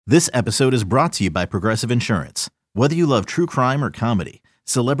This episode is brought to you by Progressive Insurance. Whether you love true crime or comedy,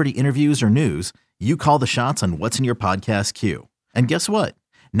 celebrity interviews or news, you call the shots on what's in your podcast queue. And guess what?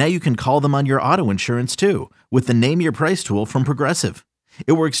 Now you can call them on your auto insurance too with the Name Your Price tool from Progressive.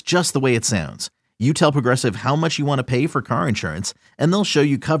 It works just the way it sounds. You tell Progressive how much you want to pay for car insurance, and they'll show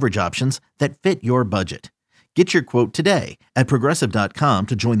you coverage options that fit your budget. Get your quote today at Progressive.com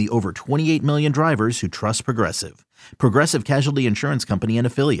to join the over 28 million drivers who trust Progressive. Progressive Casualty Insurance Company and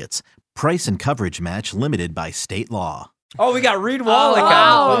Affiliates. Price and coverage match limited by state law. Oh, we got Reed Wallach on the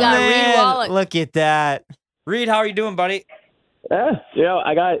phone. We got Reed Wallach. Look at that. Reed, how are you doing, buddy? Yeah,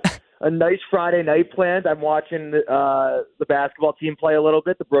 I got a nice Friday night planned. I'm watching the basketball team play a little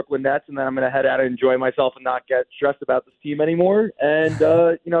bit, the Brooklyn Nets, and then I'm going to head out and enjoy myself and not get stressed about this team anymore. And,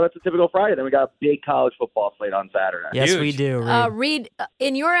 that's a typical Friday. Then we got a big college football slate on Saturday. Yes, Huge. we do, Reed. Reed,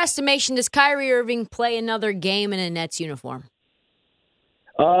 in your estimation, does Kyrie Irving play another game in a Nets uniform?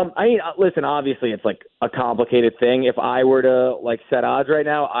 Listen, obviously it's like a complicated thing. If I were to set odds right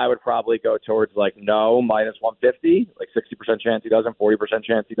now, I would probably go towards no, minus 150, 60% chance he doesn't, 40%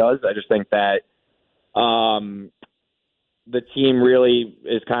 chance he does. I just think that the team really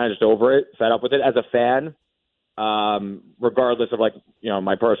is kind of just over it, fed up with it. As a fan, regardless of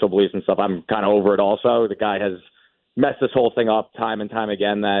my personal beliefs and stuff, I'm kind of over it also. The guy has messed this whole thing up time and time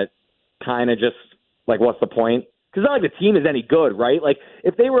again. That kind of just what's the point? Because not the team is any good, right?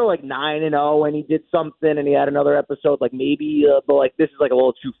 If they were 9-0 and he did something and he had another episode, maybe, but this is a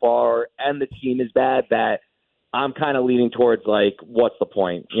little too far and the team is bad, that I'm kind of leaning towards what's the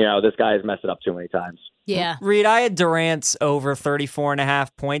point? This guy has messed it up too many times. Yeah. Reed, I had Durant's over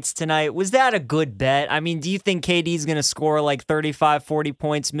 34.5 points tonight. Was that a good bet? I mean, do you think KD's going to score 35, 40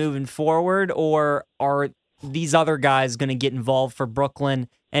 points moving forward, or are these other guys going to get involved for Brooklyn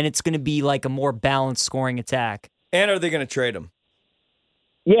and it's going to be a more balanced scoring attack? And are they going to trade him?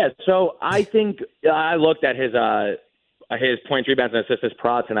 Yeah, so I think I looked at his points, rebounds, and assists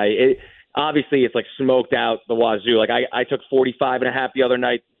prod tonight. Obviously, it's smoked out the wazoo. I took 45.5 the other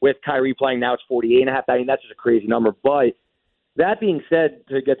night with Kyrie playing. Now it's 48.5. I mean, that's just a crazy number. But that being said,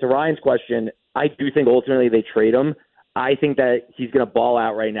 to get to Ryan's question, I do think ultimately they trade him. I think that he's going to ball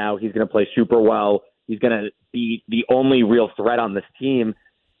out right now. He's going to play super well. He's going to be the only real threat on this team.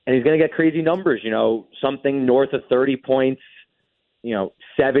 And he's going to get crazy numbers, something north of 30 points,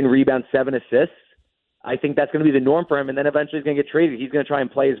 7 rebounds, 7 assists. I think that's going to be the norm for him. And then eventually he's going to get traded. He's going to try and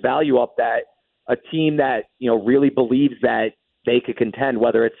play his value up that a team that, really believes that they could contend,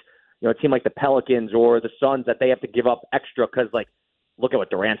 whether it's, a team like the Pelicans or the Suns, that they have to give up extra because, look at what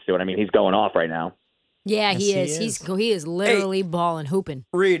Durant's doing. I mean, he's going off right now. Yeah, Yes, he is. He is literally balling, hooping.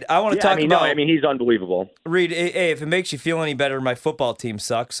 Reed, I want to talk about... he's unbelievable. Reed, hey, if it makes you feel any better, my football team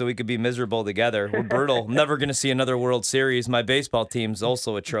sucks, so we could be miserable together. We're brutal. I'm never going to see another World Series. My baseball team's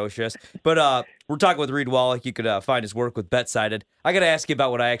also atrocious. But we're talking with Reed Wallach. You could find his work with BetSided. I got to ask you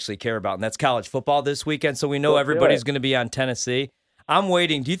about what I actually care about, and that's college football this weekend, so we know everybody's going to be on Tennessee. I'm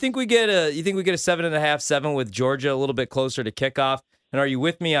waiting. Do you think we get a 7.5, 7 with Georgia a little bit closer to kickoff? And are you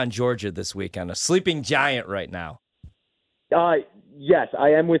with me on Georgia this weekend? A sleeping giant right now. Yes,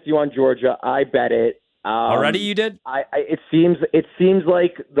 I am with you on Georgia. I bet it. Already you did? It seems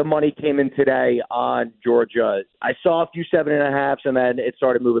like the money came in today on Georgia. I saw a few 7.5s, and then it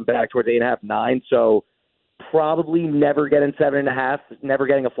started moving back towards 8.5, 9. So probably never getting 7.5, never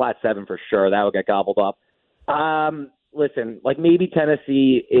getting a flat 7 for sure. That will get gobbled up. Listen, maybe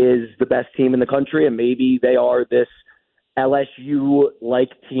Tennessee is the best team in the country, and maybe they are this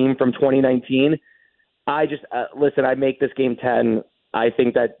LSU-like team from 2019. I just listen. I make this game 10. I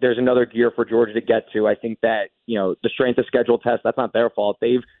think that there's another gear for Georgia to get to. I think that the strength of schedule test, that's not their fault.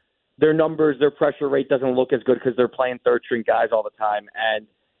 Their numbers, their pressure rate doesn't look as good because they're playing third string guys all the time. And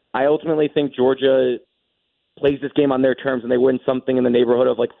I ultimately think Georgia plays this game on their terms and they win something in the neighborhood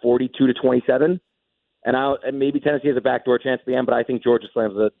of 42-27. And maybe Tennessee has a backdoor chance at the end, but I think Georgia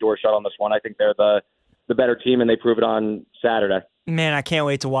slams the door shut on this one. I think they're the better team, and they prove it on Saturday. Man, I can't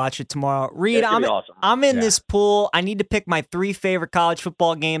wait to watch it tomorrow. Reed, awesome. I'm in this pool. I need to pick my 3 favorite college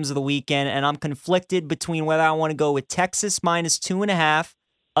football games of the weekend, and I'm conflicted between whether I want to go with Texas minus 2.5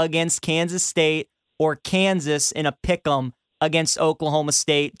 against Kansas State or Kansas in a pick'em against Oklahoma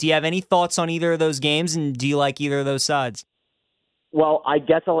State. Do you have any thoughts on either of those games, and do you like either of those sides? Well, I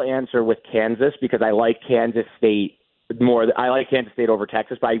guess I'll answer with Kansas because I like Kansas State more. I like Kansas State over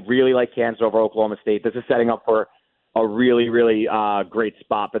Texas, but I really like Kansas over Oklahoma State. This is setting up for a really, really great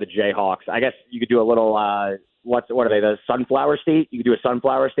spot for the Jayhawks. I guess you could do a little, what are they, the Sunflower State? You could do a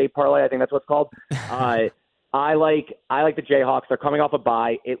Sunflower State parlay. I think that's what it's called. I like the Jayhawks. They're coming off a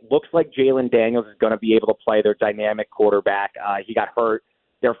bye. It looks like Jalen Daniels is going to be able to play their dynamic quarterback. He got hurt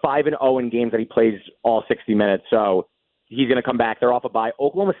They're 5-0 in games that he plays all 60 minutes, so he's going to come back. They're off a bye.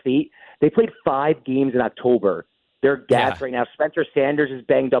 Oklahoma State, they played 5 games in October. They're gassed right now. Spencer Sanders is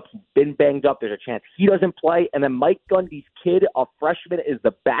banged up. He's been banged up. There's a chance he doesn't play. And then Mike Gundy's kid, a freshman, is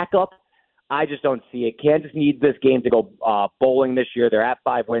the backup. I just don't see it. Kansas needs this game to go bowling this year. They're at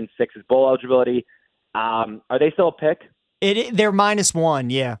 5 wins, 6 is bowl eligibility. Are they still a pick? They're -1,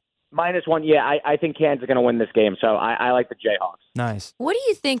 yeah. -1, yeah. I think Kansas is going to win this game, so I like the Jayhawks. Nice. What do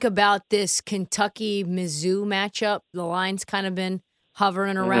you think about this Kentucky-Mizzou matchup? The line's kind of been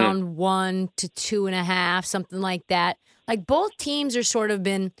hovering around 1 to 2.5, something like that. Like, both teams are sort of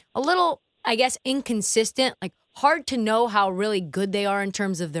been a little, I guess, inconsistent. Like, hard to know how really good they are in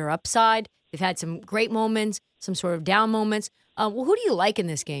terms of their upside. They've had some great moments, some sort of down moments. Who do you like in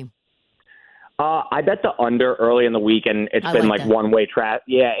this game? I bet the under early in the week, and it's been like one-way trap.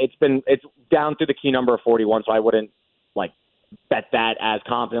 Yeah, it's down through the key number of 41, so I wouldn't bet that as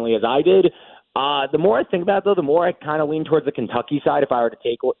confidently as I did. The more I think about it, though, the more I kind of lean towards the Kentucky side if I were to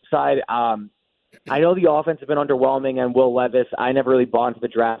take side. I know the offense has been underwhelming, and Will Levis, I never really bought into the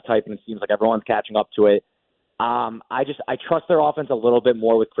draft type, and it seems like everyone's catching up to it. I trust their offense a little bit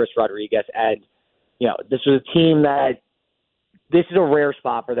more with Chris Rodriguez, and this was a team that this is a rare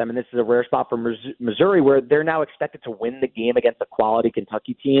spot for them, and this is a rare spot for Missouri, where they're now expected to win the game against a quality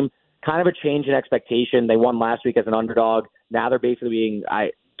Kentucky team. Kind of a change in expectation. They won last week as an underdog. Now they're basically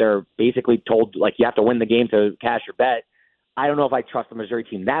told, you have to win the game to cash your bet. I don't know if I trust the Missouri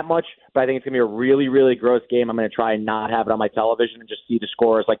team that much, but I think it's going to be a really, really gross game. I'm going to try and not have it on my television and just see the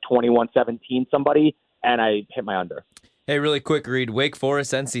score as 21-17 somebody, and I hit my under. Hey, really quick read. Wake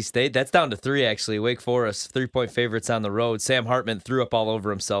Forest, NC State. That's down to 3, actually. Wake Forest, 3-point favorites on the road. Sam Hartman threw up all over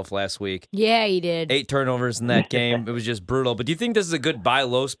himself last week. Yeah, he did. 8 turnovers in that game. It was just brutal. But do you think this is a good buy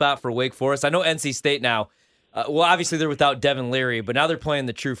low spot for Wake Forest? I know NC State now, obviously they're without Devin Leary, but now they're playing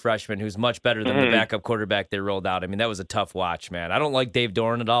the true freshman who's much better than the backup quarterback they rolled out. I mean, that was a tough watch, man. I don't like Dave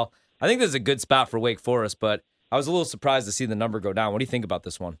Doran at all. I think this is a good spot for Wake Forest, but I was a little surprised to see the number go down. What do you think about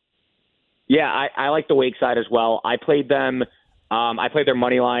this one? Yeah, I like the Wake side as well. I played them. I played their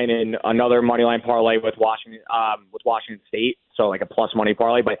money line in another money line parlay with Washington State, so like a plus money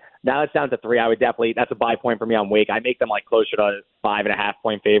parlay. But now it's down to 3. That's a buy point for me on Wake. I make them closer to 5.5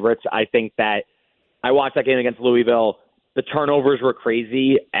 point favorites. I think that I watched that game against Louisville. The turnovers were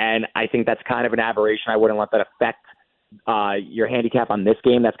crazy, and I think that's kind of an aberration. I wouldn't let that affect your handicap on this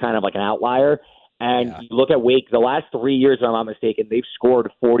game. That's kind of like an outlier. And you look at Wake, the last 3 years, if I'm not mistaken, they've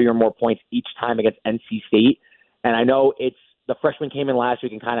scored 40 or more points each time against NC State. And I know the freshman came in last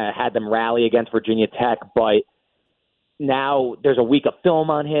week and kind of had them rally against Virginia Tech, but now there's a week of film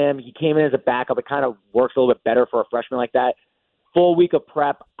on him. He came in as a backup. It kind of works a little bit better for a freshman like that. Full week of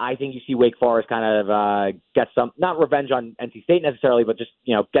prep, I think you see Wake Forest kind of get some, not revenge on NC State necessarily, but just,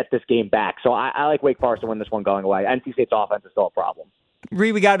 get this game back. So I like Wake Forest to win this one going away. NC State's offense is still a problem.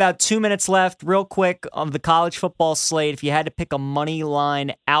 Reed, we got about 2 minutes left. Real quick on the college football slate, if you had to pick a money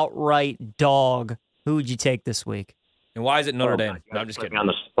line outright dog, who would you take this week? And why is it Notre Dame? No, I'm just kidding.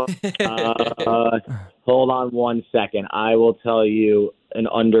 Hold on 1 second. I will tell you an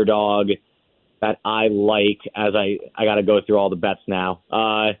underdog that I like as I got to go through all the bets now.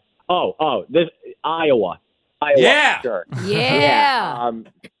 This Iowa. Yeah. Sure. Yeah.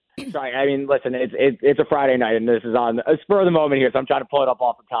 Sorry, I mean, listen, it's a Friday night, and this is on a spur of the moment here, so I'm trying to pull it up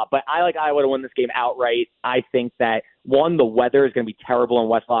off the top. But I like Iowa to win this game outright. I think that, one, the weather is going to be terrible in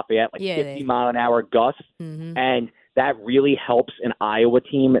West Lafayette, 50-mile-an-hour gusts, and that really helps an Iowa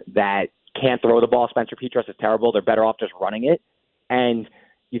team that can't throw the ball. Spencer Petras is terrible. They're better off just running it. And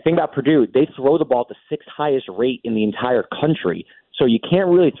you think about Purdue, they throw the ball at the 6th highest rate in the entire country. So you can't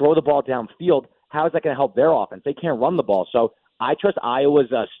really throw the ball downfield. How is that going to help their offense? They can't run the ball. So I trust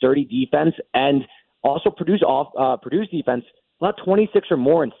Iowa's sturdy defense, and also Purdue's defense, about 26 or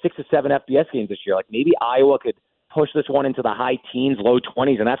more in 6 to 7 FBS games this year. Maybe Iowa could push this one into the high teens, low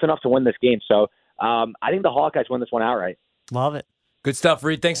 20s, and that's enough to win this game. So I think the Hawkeyes win this one outright. Love it. Good stuff,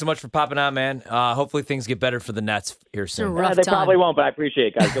 Reed. Thanks so much for popping on, man. Hopefully things get better for the Nets here soon. They probably won't, but I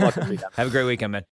appreciate it, guys. Good luck this weekend. Have a great weekend, man.